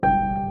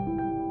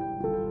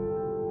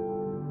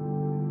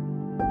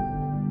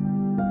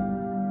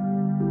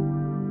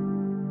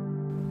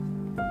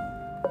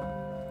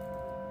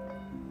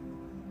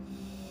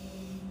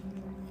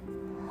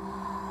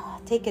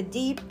Take a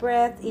deep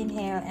breath,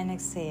 inhale and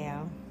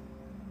exhale.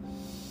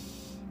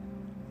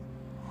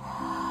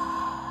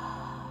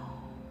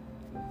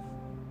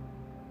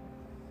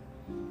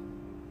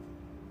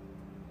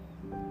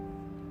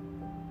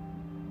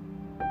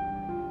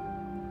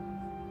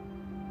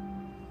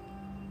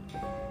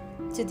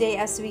 Today,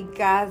 as we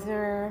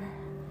gather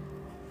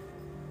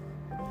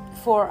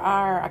for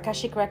our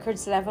Akashic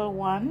Records Level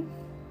 1,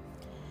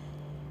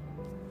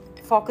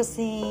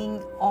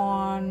 focusing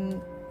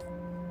on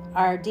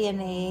our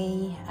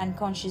DNA,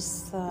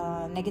 unconscious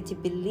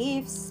negative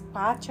beliefs,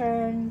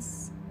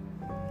 patterns,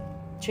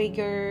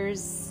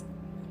 triggers,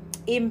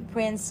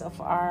 imprints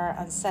of our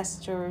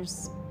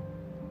ancestors,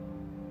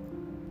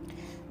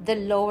 the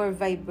lower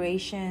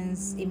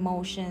vibrations,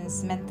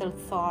 emotions, mental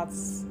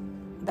thoughts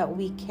that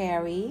we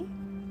carry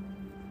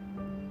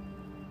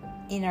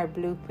in our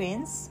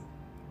blueprints.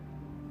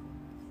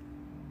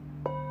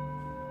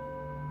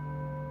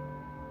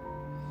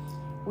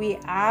 We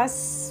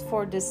ask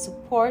for the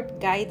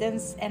support,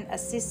 guidance, and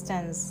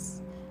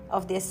assistance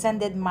of the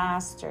Ascended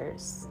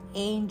Masters,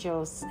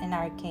 angels, and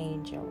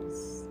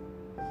archangels,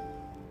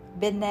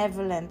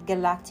 benevolent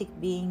galactic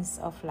beings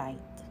of light,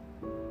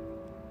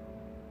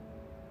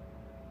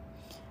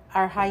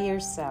 our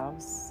higher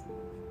selves,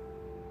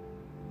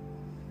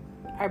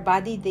 our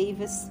body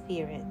Deva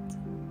spirit,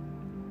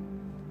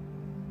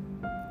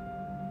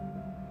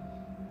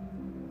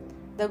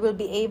 that will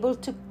be able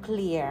to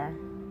cleanse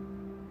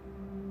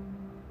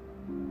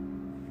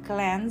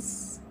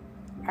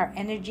our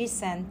energy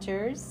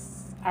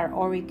centers, our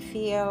auric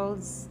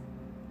fields,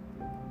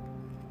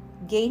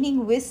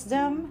 gaining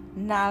wisdom,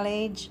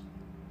 knowledge,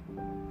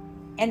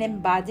 and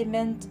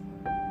embodiment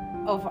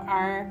of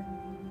our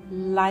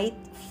light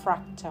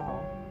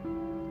fractal.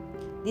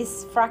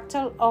 This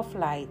fractal of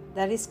light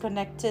that is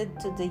connected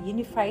to the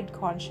unified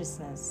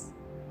consciousness,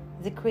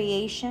 the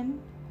creation,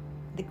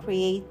 the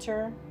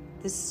creator,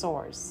 the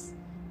source,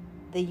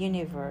 the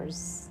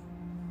universe.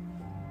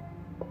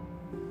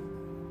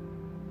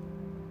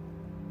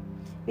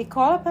 We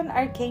call upon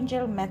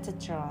Archangel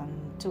Metatron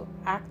to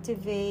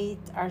activate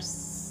our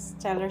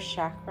stellar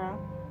chakra,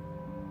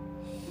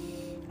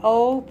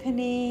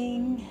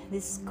 opening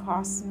these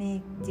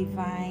cosmic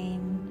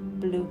divine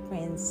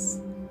blueprints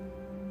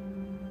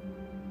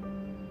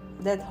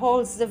that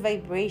holds the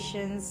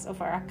vibrations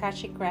of our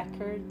Akashic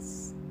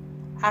records,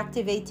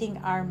 activating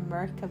our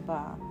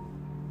Merkaba,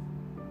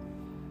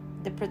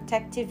 the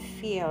protective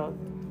field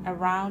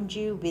around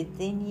you,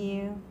 within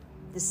you,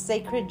 the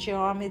sacred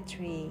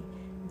geometry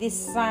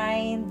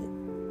designed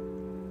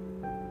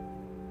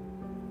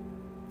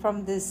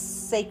from the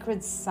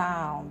sacred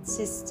sound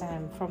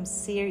system from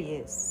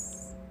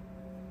Sirius.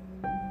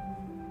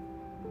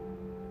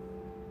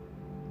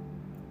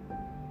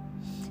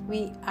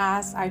 We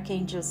ask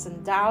Archangel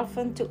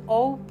Sandalphon to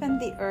open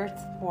the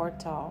earth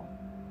portal,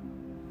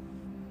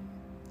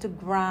 to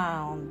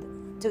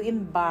ground, to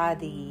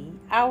embody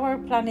our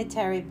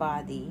planetary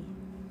body,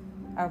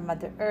 our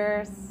Mother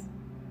Earth,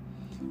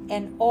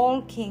 and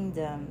all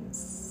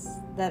kingdoms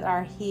that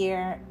are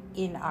here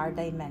in our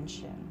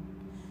dimension.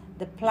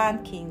 The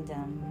plant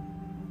kingdom,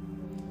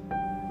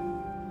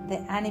 the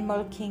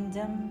animal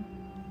kingdom,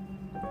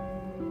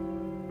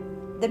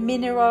 the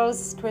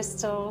minerals,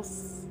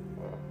 crystals,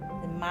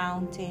 the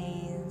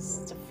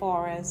mountains, the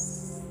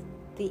forests,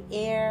 the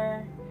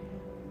air,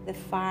 the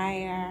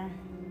fire,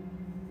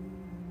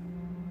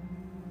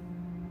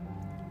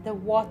 the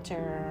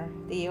water,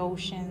 the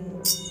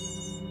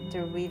oceans,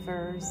 the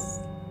rivers,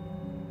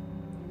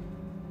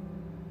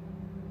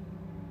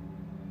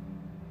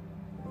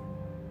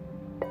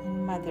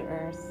 and Mother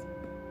Earth.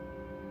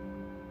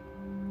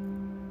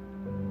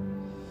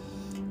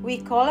 We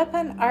call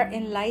upon our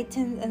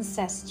enlightened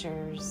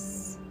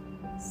ancestors,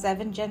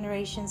 7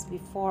 generations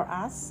before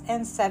us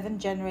and 7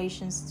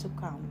 generations to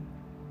come,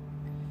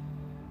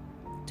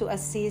 to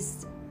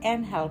assist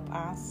and help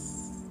us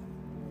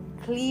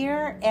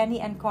clear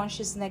any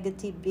unconscious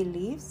negative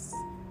beliefs,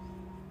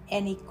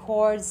 any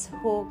cords,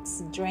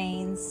 hooks,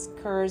 drains,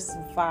 curse,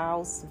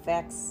 vows,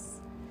 vex,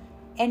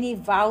 any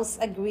vows,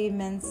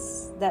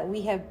 agreements that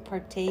we have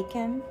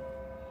partaken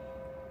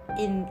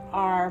in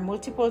our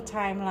multiple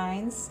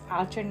timelines,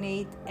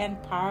 alternate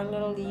and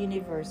parallel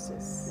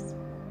universes.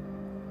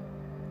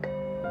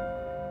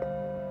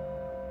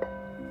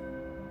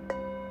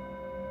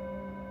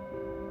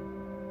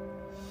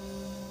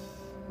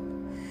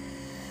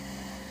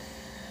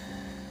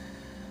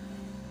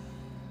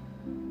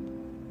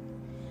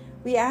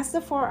 We ask the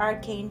 4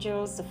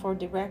 archangels, the 4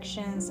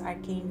 directions,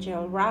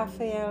 Archangel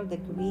Raphael, the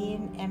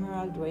green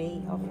emerald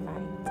ray of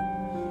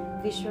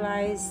light.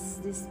 Visualize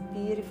this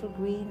beautiful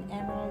green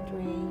emerald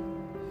ray,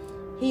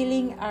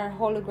 healing our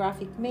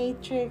holographic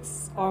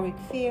matrix, auric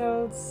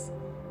fields,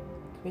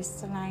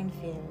 crystalline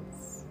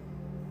fields,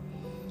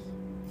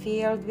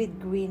 filled with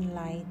green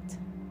light,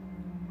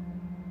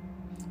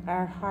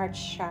 our heart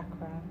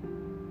chakra,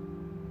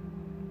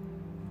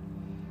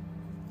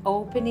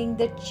 opening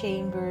the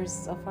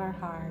chambers of our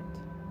heart.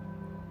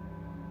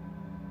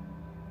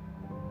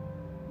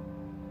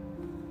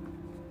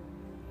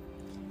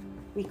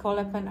 We call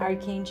upon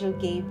Archangel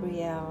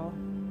Gabriel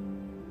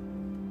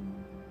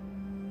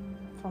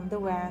from the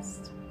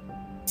west.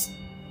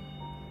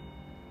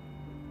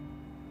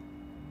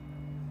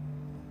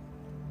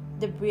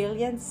 The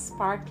brilliant,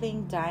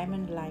 sparkling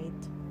diamond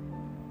light.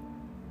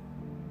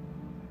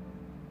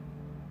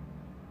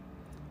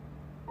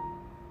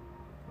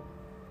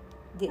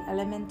 The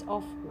element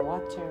of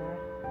water.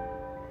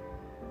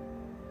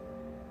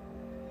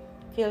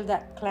 Feel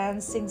that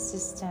cleansing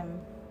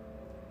system.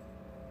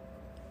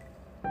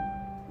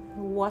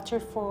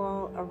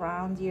 Waterfall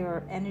around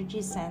your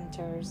energy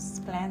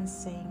centers,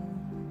 cleansing.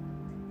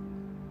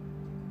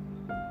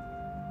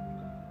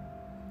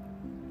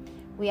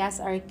 We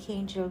ask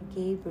Archangel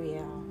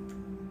Gabriel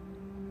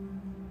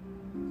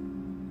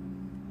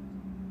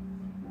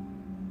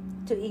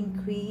to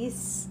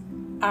increase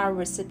our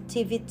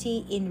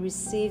receptivity in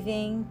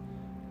receiving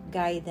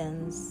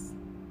guidance,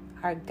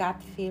 our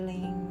gut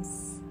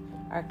feelings,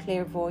 our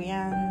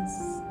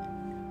clairvoyance,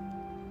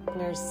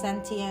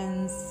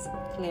 clairsentience,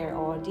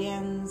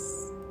 clairaudience.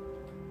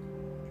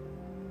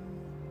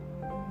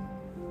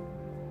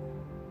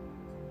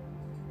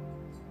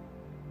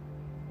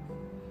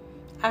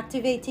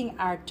 Activating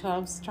our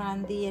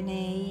 12-strand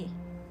DNA,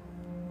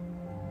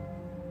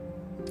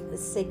 the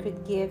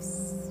sacred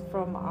gifts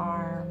from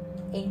our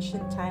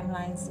ancient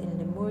timelines in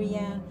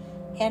Lemuria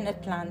and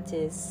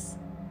Atlantis,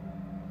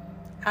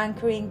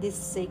 anchoring these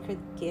sacred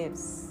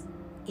gifts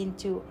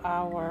into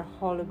our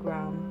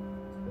hologram.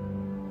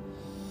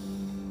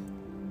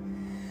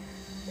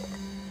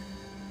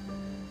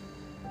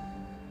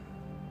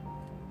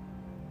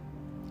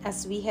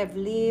 As we have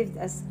lived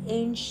as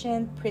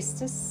ancient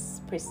priestesses,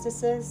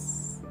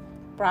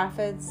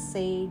 prophets,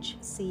 sage,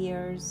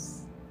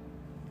 seers,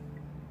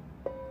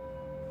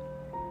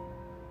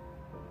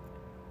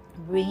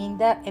 bringing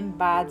that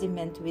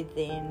embodiment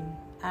within,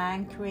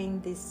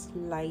 anchoring this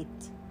light,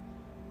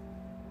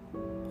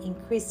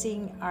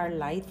 increasing our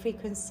light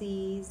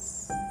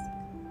frequencies,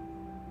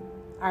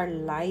 our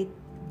light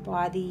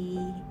body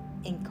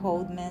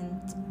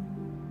encodement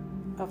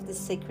of the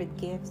sacred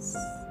gifts.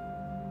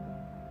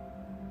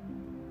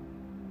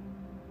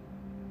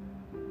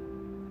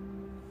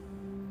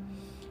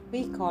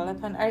 We call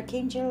upon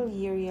Archangel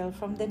Uriel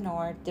from the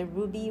north, the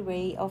ruby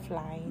ray of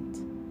light,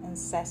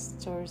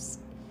 ancestors,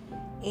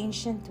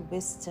 ancient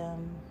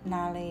wisdom,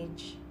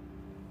 knowledge,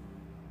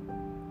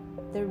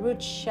 the root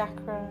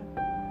chakra,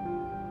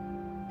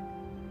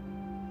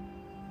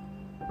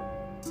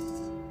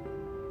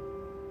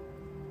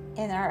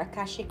 and our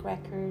Akashic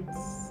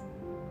records,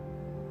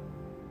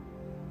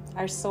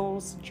 our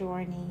soul's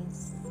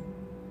journeys.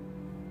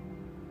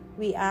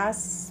 We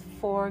ask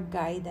for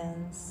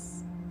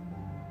guidance,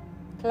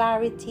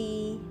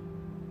 clarity,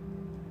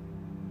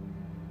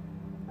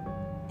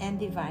 and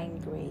divine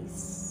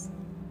grace.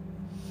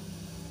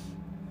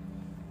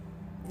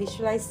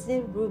 Visualize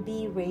the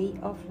ruby ray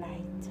of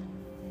light,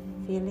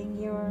 filling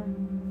your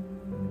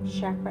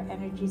chakra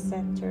energy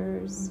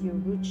centers, your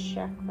root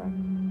chakra,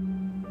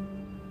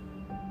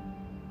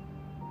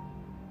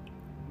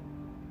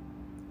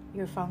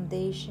 your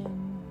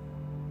foundation,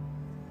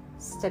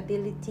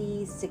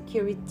 stability,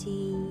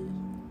 security,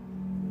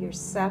 your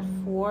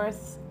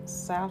self-worth,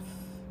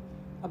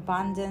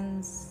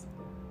 self-abundance.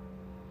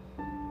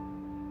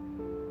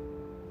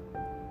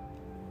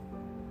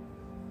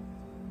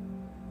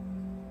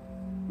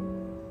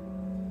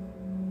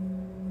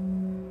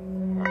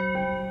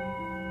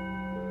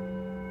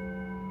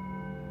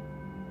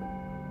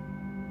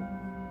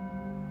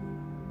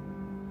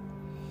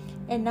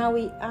 And now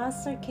we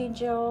ask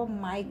Archangel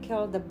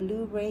Michael, the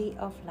blue ray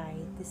of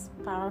light, this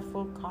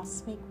powerful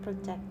cosmic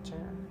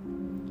protector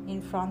in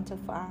front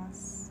of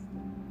us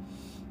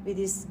with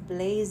his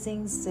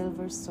blazing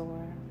silver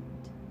sword.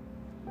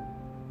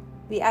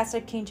 We ask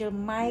Archangel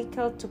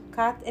Michael to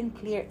cut and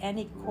clear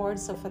any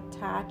cords of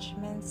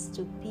attachments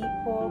to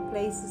people,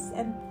 places,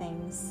 and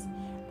things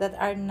that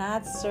are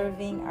not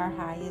serving our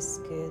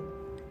highest good.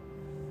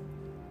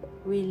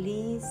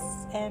 Release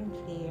and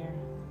clear.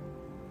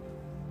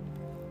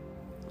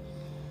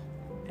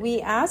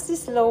 We ask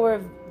these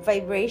lower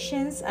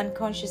vibrations,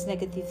 unconscious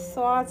negative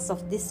thoughts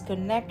of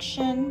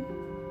disconnection,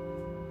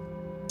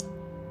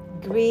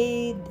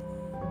 greed,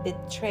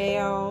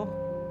 betrayal,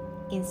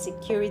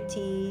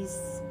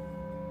 insecurities,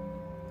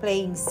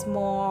 playing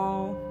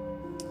small,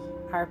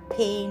 our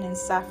pain and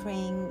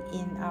suffering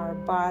in our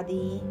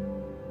body,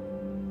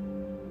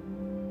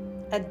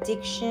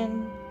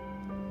 addiction,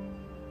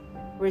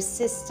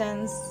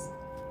 resistance,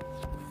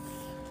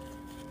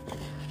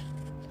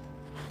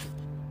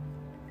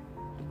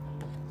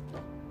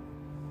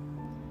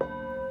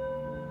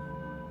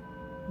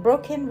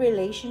 broken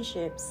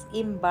relationships,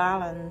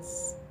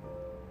 imbalance,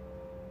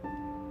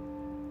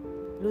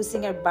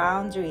 losing our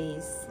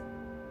boundaries,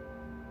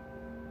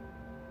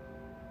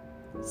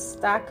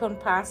 stuck on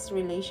past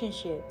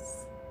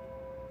relationships,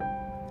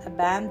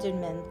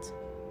 abandonment,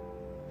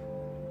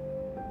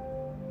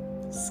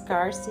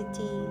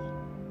 scarcity,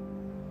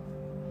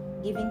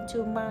 giving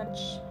too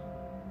much,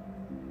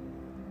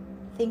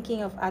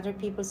 thinking of other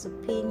people's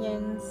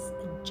opinions,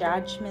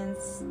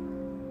 judgments,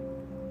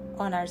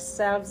 on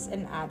ourselves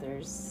and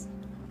others.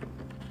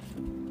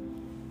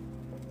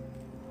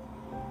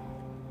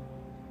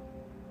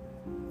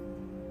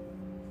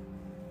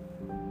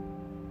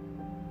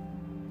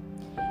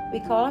 We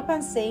call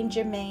upon Saint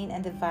Germain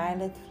and the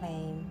Violet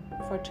Flame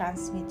for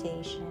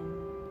transmutation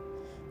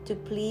to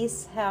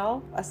please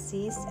help,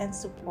 assist, and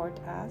support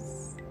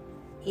us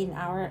in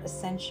our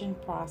ascension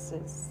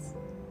process.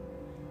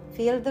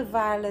 Feel the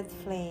violet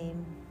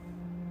flame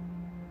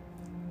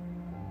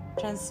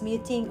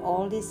transmuting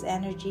all these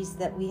energies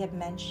that we have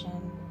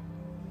mentioned,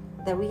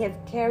 that we have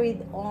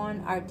carried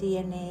on our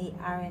DNA,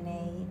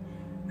 RNA,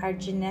 our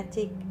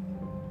genetic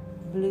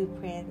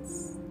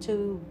blueprints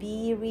to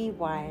be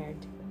rewired,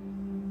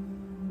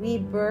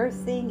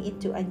 rebirthing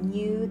into a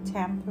new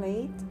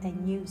template, a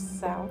new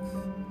self,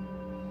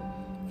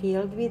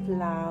 filled with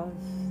love,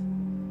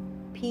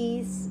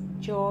 peace,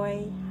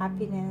 joy,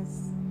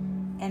 happiness,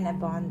 and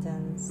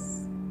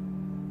abundance,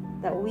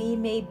 that we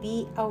may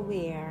be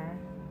aware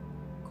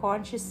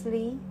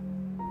consciously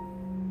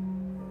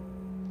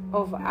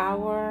of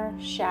our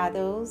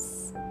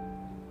shadows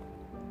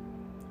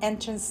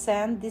and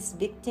transcend this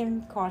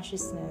victim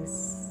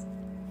consciousness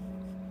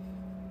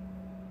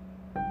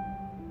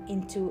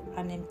into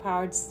an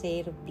empowered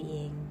state of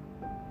being.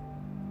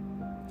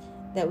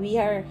 That we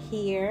are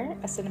here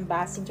as an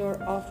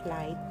ambassador of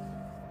light,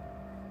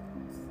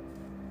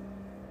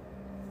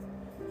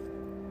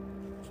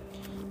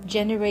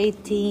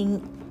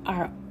 generating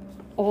our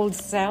old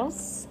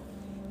selves,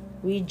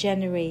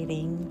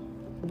 regenerating,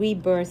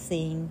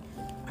 rebirthing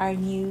our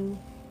new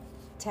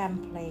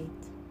template,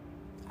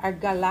 our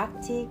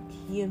galactic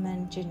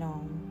human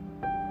genome,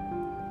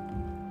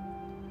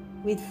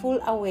 with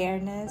full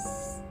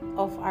awareness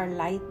of our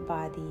light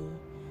body.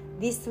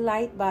 This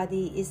light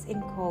body is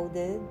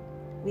encoded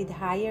with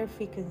higher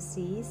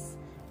frequencies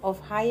of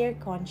higher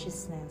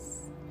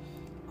consciousness,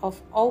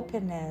 of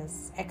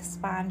openness,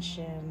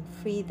 expansion,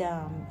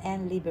 freedom,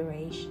 and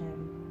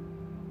liberation,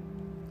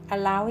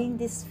 allowing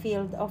this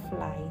field of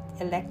light,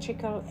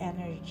 electrical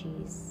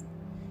energies,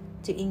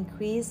 to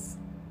increase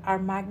our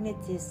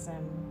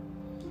magnetism,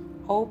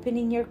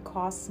 opening your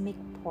cosmic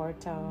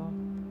portal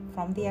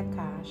from the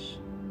Akash,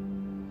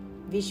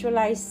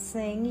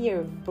 visualizing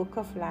your book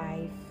of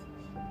life,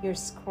 your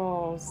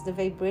scrolls, the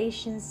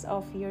vibrations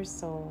of your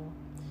soul,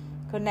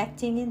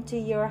 connecting into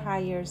your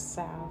higher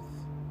self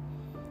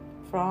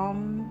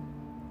from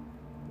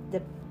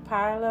the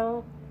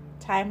parallel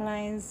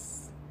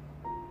timelines,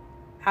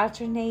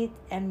 alternate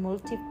and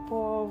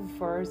multiple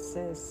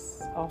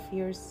verses of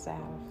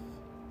yourself.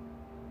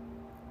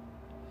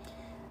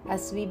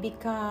 As we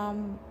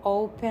become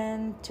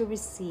open to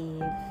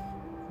receive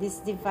these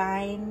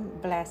divine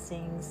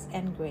blessings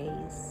and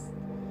grace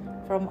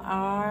from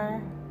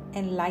our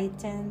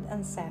enlightened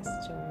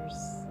ancestors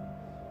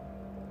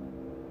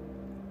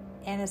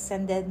and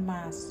ascended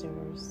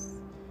masters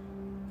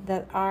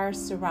that are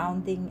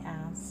surrounding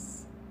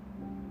us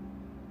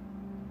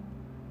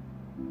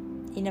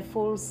in a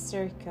full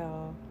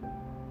circle,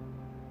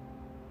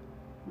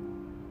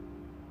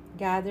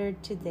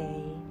 gathered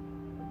today.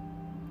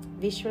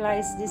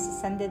 Visualize these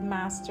ascended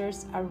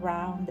masters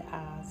around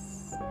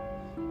us,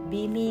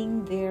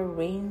 beaming their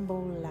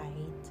rainbow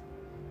light.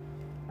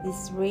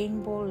 This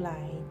rainbow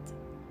light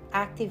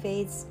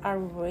activates our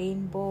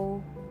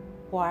rainbow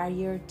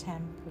warrior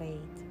template.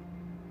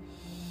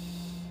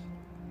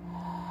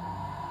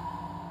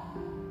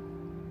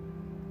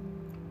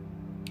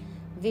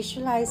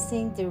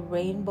 Visualizing the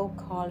rainbow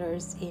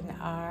colors in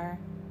our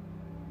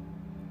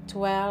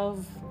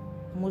 12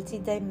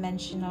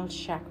 multidimensional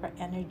chakra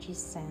energy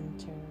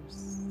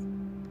centers,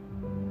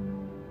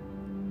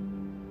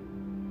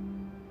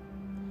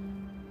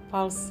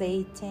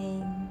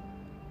 pulsating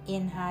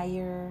in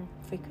higher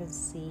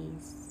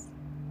frequencies,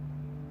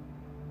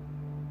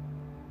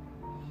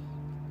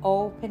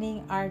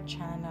 opening our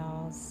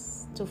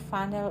channels to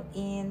funnel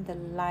in the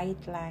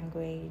light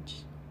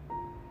language,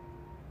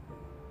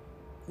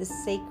 the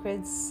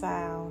sacred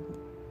sound,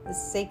 the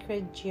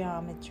sacred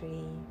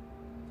geometry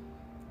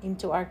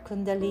into our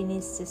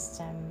Kundalini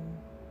system,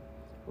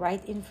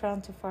 right in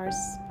front of our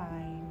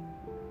spine.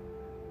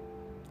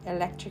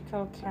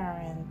 Electrical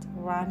current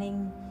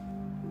running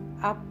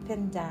up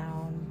and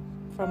down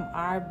from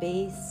our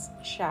base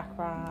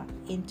chakra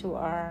into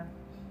our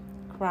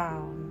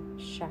crown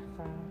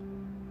chakra.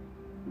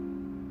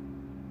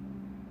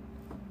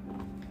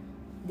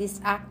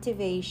 This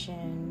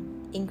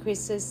activation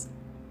increases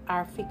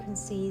our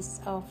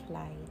frequencies of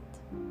light,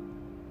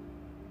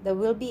 that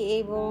we'll be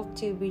able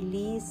to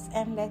release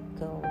and let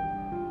go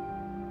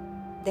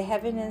the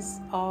heaviness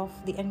of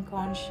the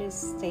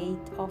unconscious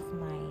state of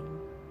mind,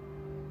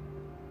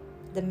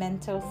 the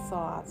mental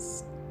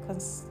thoughts,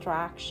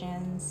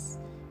 constructions,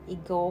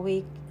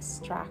 egoic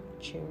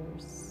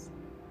structures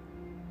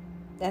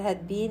that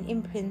had been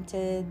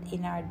imprinted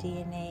in our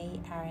DNA,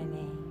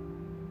 RNA.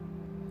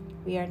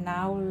 We are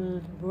now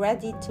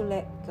ready to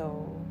let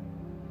go,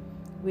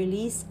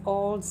 release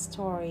old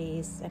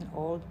stories and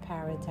old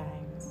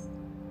paradigms,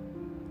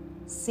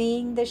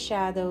 seeing the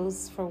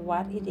shadows for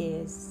what it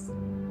is,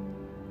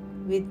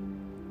 with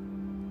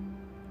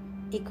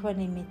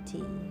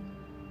equanimity,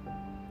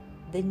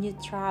 the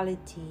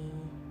neutrality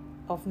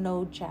of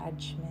no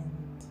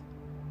judgment,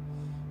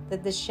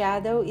 that the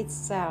shadow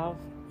itself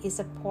is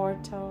a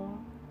portal,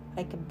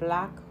 like a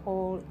black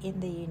hole in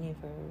the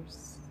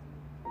universe,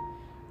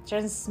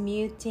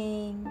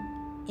 transmuting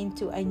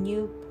into a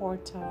new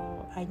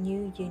portal, a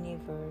new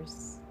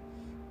universe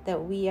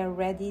that we are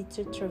ready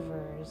to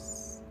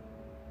traverse.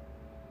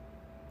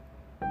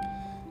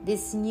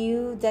 This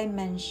new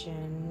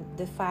dimension,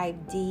 the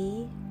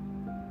 5D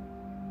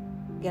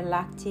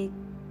galactic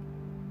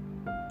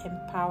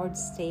empowered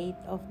state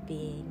of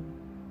being,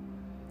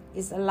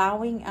 is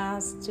allowing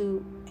us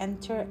to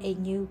enter a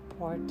new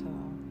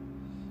portal,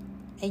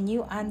 a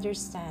new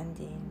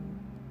understanding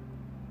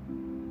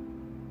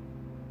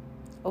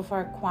of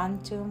our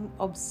quantum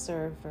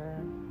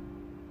observer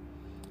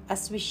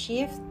as we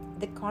shift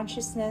the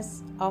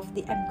consciousness of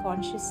the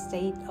unconscious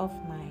state of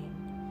mind,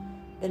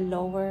 the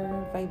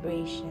lower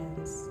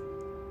vibrations,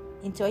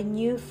 into a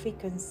new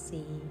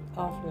frequency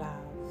of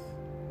love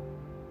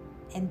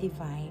and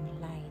divine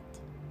light.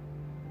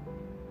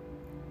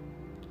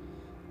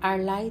 Our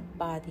light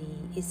body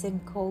is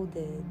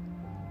encoded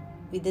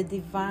with the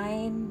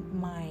divine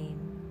mind,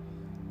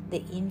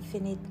 the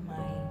infinite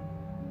mind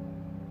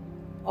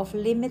of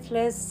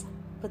limitless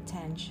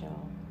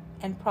potential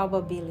and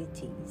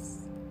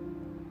probabilities.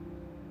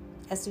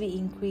 As we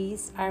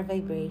increase our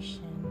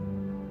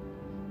vibration,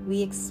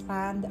 we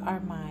expand our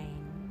mind.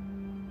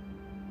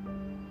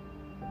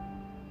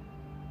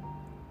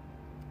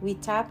 We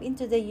tap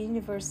into the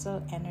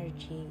universal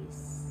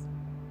energies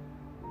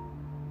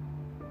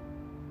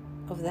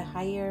of the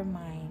higher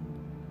mind,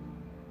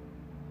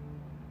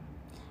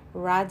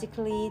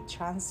 radically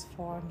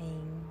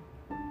transforming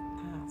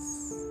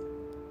us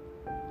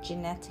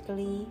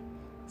genetically,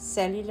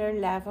 cellular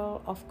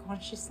level of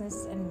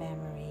consciousness and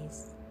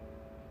memories,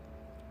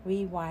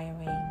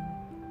 rewiring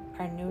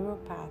our neural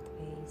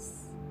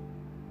pathways,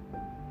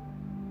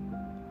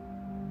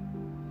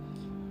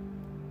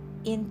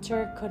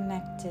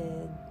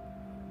 interconnected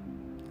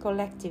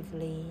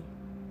collectively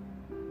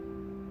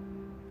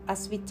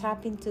as we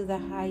tap into the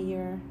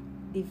higher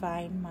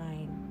divine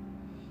mind.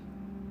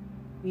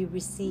 We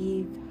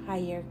receive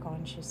higher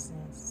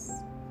consciousness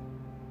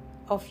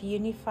of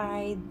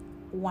unified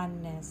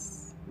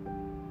oneness.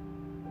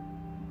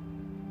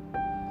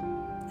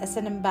 As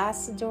an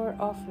ambassador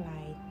of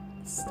light,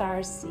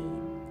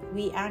 starseed,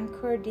 we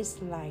anchor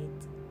this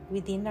light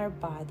within our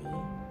body,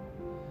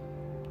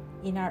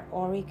 in our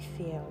auric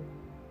field,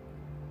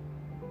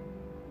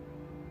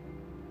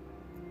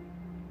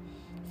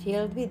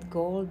 filled with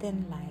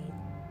golden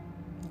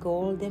light,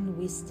 golden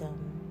wisdom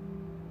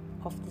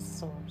of the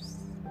source.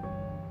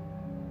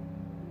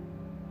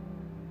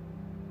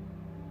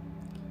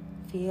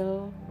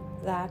 Feel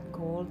that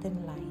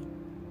golden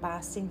light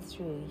passing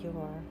through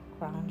your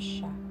crown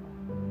chakra,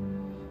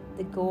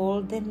 the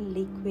golden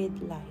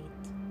liquid light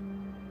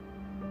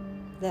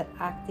that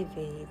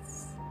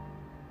activates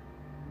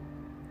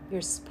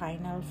your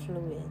spinal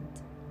fluid,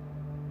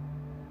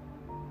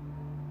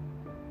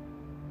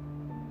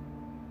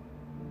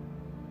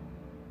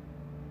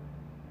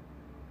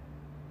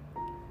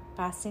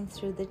 passing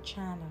through the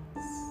channels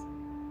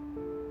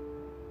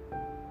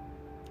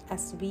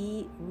as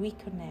we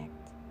reconnect,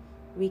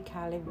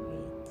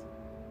 recalibrate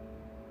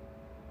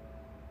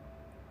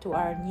to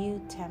our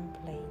new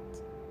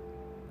template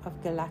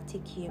of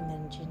galactic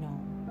human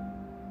genome.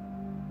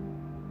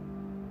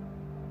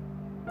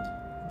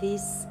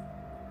 This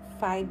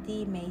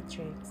 5D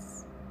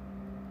matrix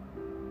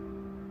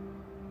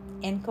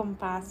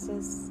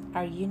encompasses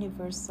our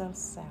universal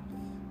self,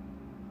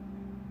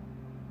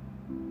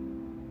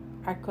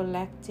 our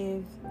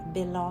collective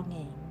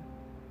belonging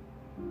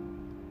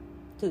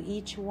to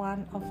each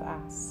one of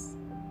us,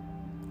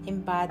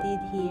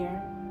 embodied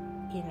here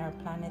in our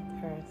planet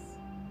Earth,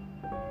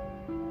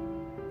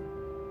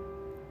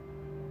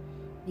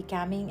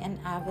 becoming an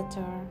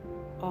avatar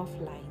of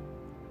light,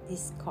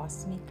 this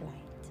cosmic light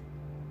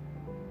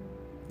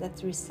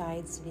that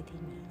resides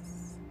within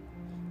us,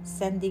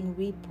 sending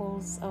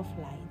ripples of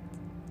light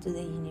to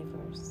the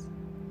universe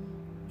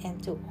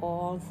and to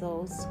all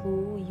those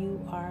who you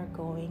are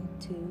going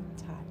to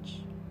touch.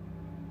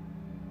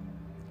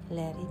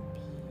 Let it be.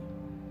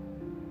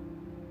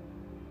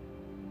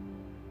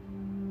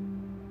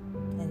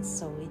 And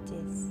so it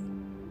is.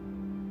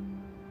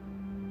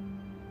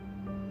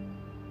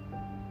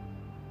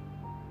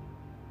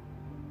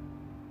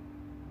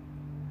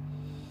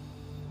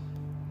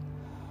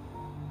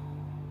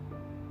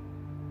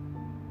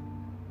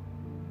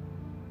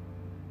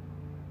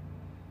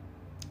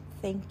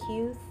 Thank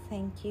you,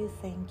 thank you,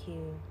 thank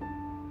you,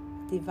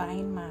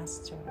 Divine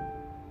Master,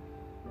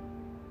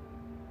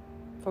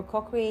 for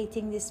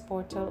co-creating this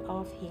portal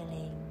of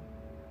healing,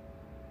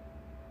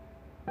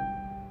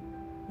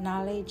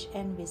 knowledge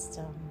and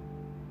wisdom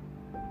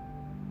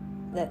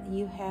that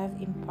you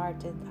have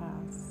imparted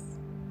us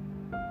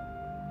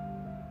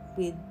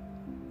with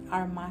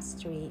our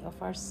mastery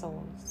of our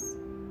souls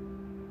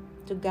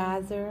to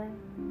gather,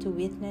 to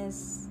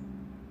witness,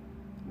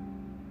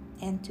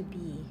 and to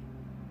be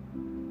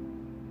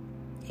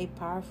a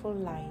powerful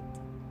light,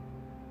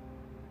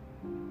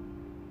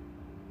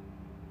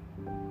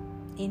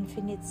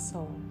 infinite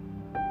soul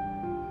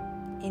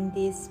in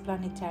this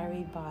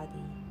planetary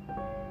body.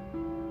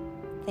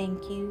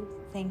 Thank you,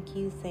 thank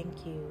you,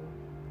 thank you,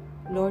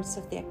 Lords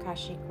of the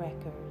Akashic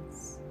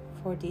Records,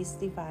 for these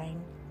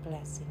divine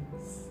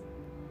blessings.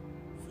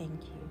 Thank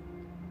you.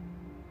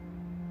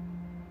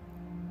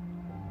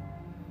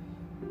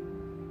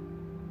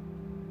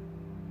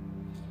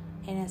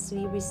 And as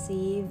we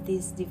receive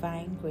this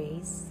divine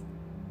grace,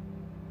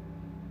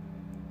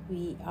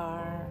 we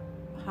are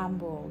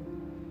humbled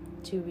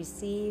to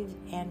receive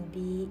and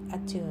be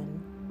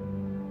attuned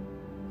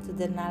to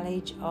the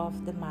knowledge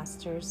of the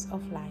Masters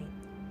of Light.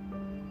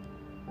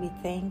 We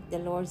thank the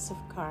Lords of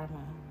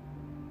Karma,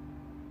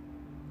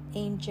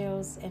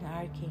 angels and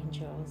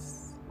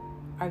archangels,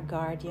 our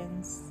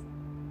guardians,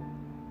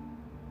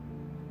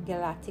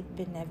 galactic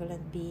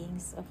benevolent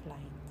beings of light,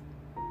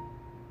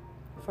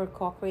 for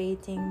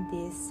co-creating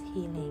these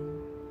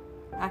healing,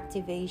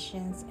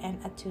 activations,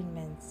 and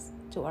attunements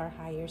to our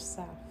higher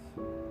self.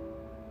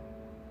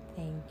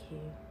 Thank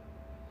you.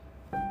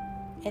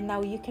 And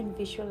now you can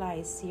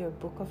visualize your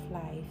book of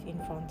life in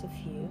front of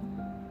you,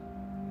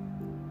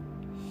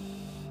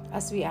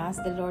 as we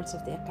ask the Lords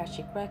of the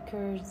Akashic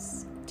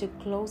Records to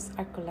close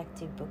our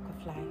collective book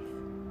of life.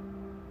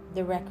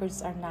 The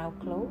records are now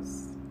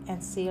closed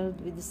and sealed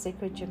with the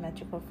sacred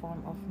geometrical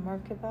form of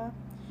Merkaba.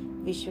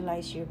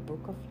 Visualize your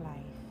book of life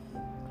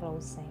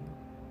closing.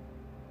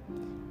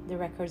 The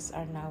records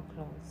are now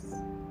closed.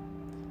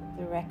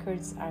 The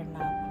records are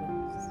now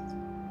closed.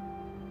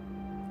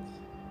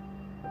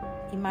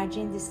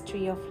 Imagine this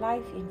tree of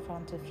life in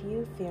front of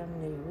you,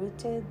 firmly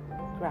rooted,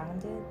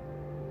 grounded.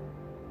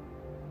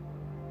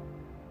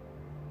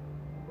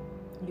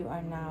 You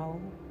are now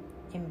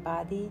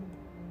embodied,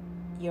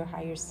 your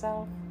higher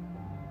self,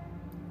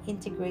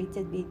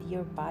 integrated with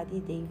your body,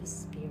 Devi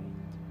Spirit,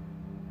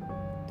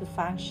 to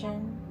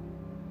function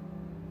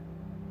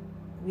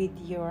with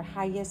your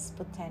highest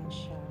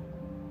potential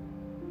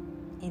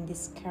in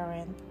this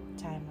current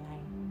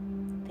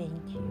timeline.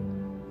 Thank you.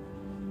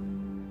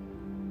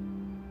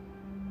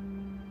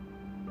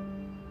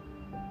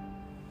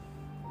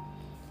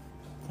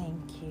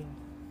 Thank you.